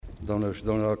doamnelor și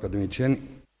domnilor academicieni.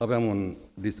 Aveam un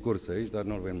discurs aici, dar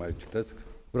nu-l voi mai citesc.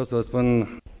 Vreau să vă spun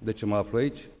de ce mă aflu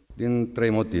aici, din 3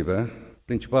 motive.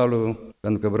 Principalul,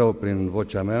 pentru că vreau prin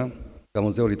vocea mea, ca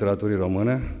Muzeul Literaturii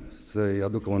Române, să-i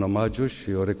aducă un omagiu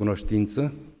și o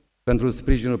recunoștință pentru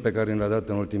sprijinul pe care l-a dat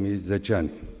în ultimii 10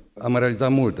 ani. Am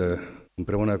realizat multe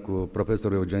împreună cu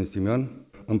profesorul Eugen Simion.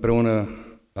 Împreună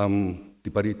am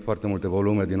tipărit foarte multe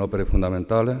volume din opere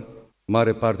fundamentale,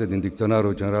 mare parte din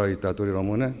Dicționarul General al Literaturii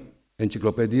Române,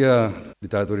 Enciclopedia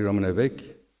Literaturii Române vechi,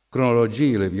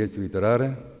 cronologiile vieții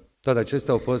literare. Toate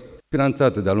acestea au fost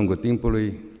finanțate de-a lungul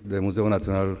timpului de Muzeul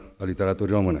Național al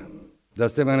Literaturii Române. De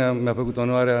asemenea, mi-a făcut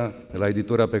onoarea la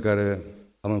editura pe care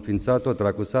am înființat-o,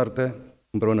 Tracus Arte,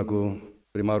 împreună cu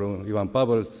primarul Ioan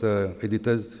Pavel, să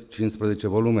editez 15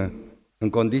 volume în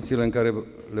condițiile în care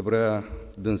le vrea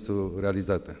dânsul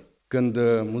realizate. Când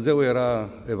muzeul era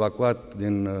evacuat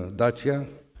din Dacia,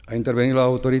 a intervenit la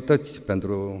autorități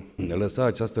pentru a lăsa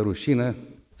această rușine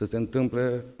să se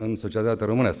întâmple în societatea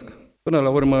românească. Până la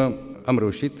urmă am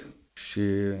reușit și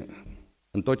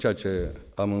în tot ceea ce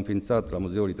am înființat la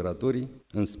Muzeul Literaturii,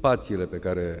 în spațiile pe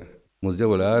care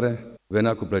muzeul le are,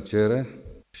 venea cu plăcere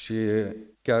și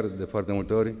chiar de foarte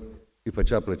multe ori îi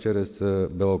făcea plăcere să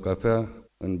bea o cafea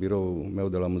în biroul meu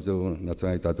de la Muzeul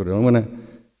Național Literaturii Române,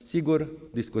 sigur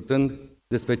discutând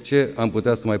despre ce am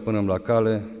putea să mai punem la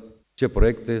cale, ce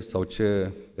proiecte sau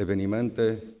ce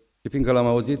evenimente. Și fiindcă l-am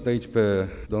auzit aici pe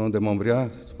domnul de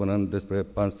Montbria spunând despre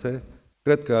Panse,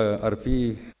 cred că ar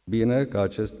fi bine ca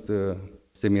acest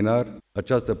seminar,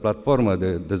 această platformă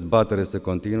de dezbatere să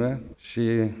continue și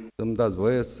să-mi dați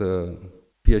voie să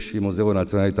fie și Muzeul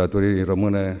Național Literaturii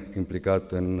Române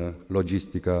implicat în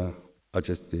logistica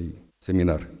acestui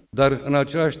seminar. Dar în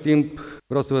același timp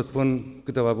vreau să vă spun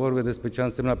câteva vorbe despre ce a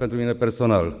însemnat pentru mine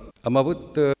personal. Am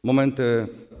avut momente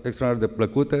extraordinar de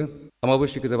plăcute, am avut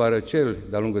și câteva răceli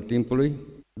de-a lungul timpului,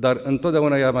 dar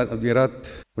întotdeauna i-am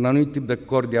admirat un anumit tip de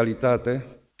cordialitate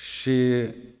și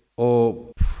o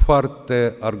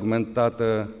foarte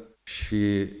argumentată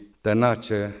și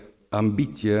tenace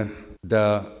ambiție de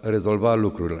a rezolva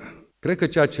lucrurile. Cred că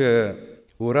ceea ce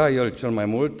ura el cel mai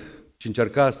mult și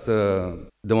încerca să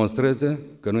demonstreze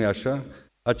că nu e așa,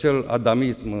 acel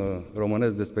adamism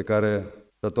românesc despre care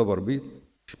s-a tot vorbit,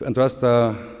 și pentru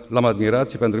asta l-am admirat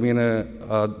și pentru mine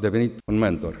a devenit un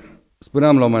mentor.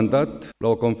 Spuneam la un moment dat, la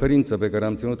o conferință pe care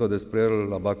am ținut-o despre el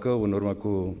la Bacău în urmă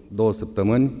cu 2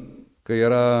 săptămâni, că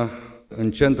era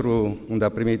în centru unde a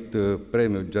primit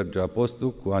premiul George Apostu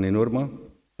cu ani în urmă.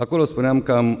 Acolo spuneam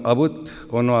că am avut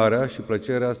onoarea și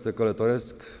plăcerea să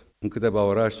călătoresc în câteva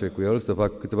orașe cu el, să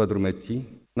fac câteva drumeții,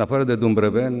 în afară de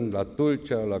Dumbrăveni, la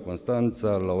Tulcea, la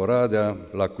Constanța, la Oradea,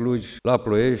 la Cluj, la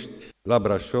Ploiești, la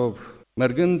Brașov,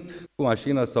 mergând cu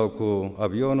mașina sau cu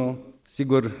avionul,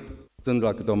 sigur, stând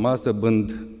la câte o masă,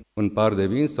 bând un par de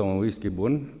vin sau un whisky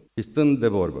bun și stând de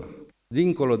vorbă.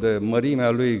 Dincolo de mărimea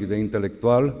lui de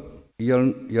intelectual,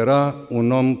 el era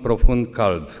un om profund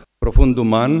cald, profund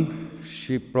uman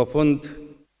și profund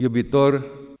iubitor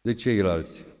de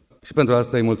ceilalți. Și pentru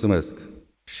asta îi mulțumesc.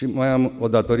 Și mai am o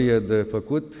datorie de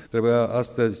făcut. Trebuia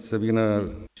astăzi să vină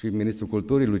și Ministrul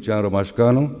Culturii, Lucian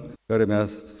Romașcanu, care mi-a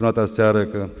sunat aseară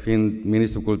că, fiind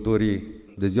Ministrul Culturii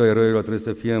de Ziua Eroilor, trebuie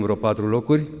să fie în vreo 4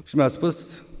 locuri. Și mi-a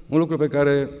spus un lucru pe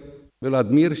care îl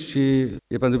admir și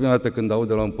e pentru prima dată când aud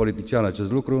de la un politician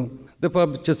acest lucru. De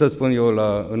fapt, ce să spun eu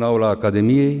în Aula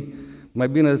Academiei? Mai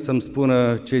bine să-mi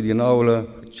spună cei din aulă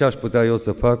ce aș putea eu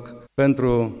să fac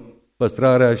pentru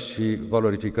păstrarea și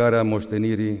valorificarea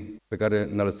moștenirii pe care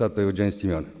ne-a lăsat-o Eugen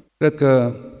Simion. Cred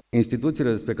că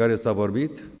instituțiile despre care s-a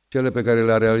vorbit, cele pe care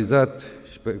le-a realizat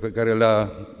și pe care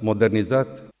le-a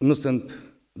modernizat, nu sunt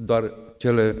doar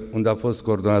cele unde a fost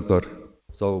coordonator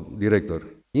sau director.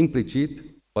 Implicit,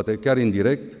 poate chiar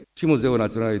indirect, și Muzeul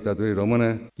Național al Literaturii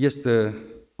Române este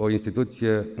o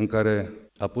instituție în care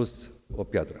a pus o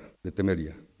piatră de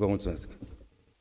temelie. Vă mulțumesc!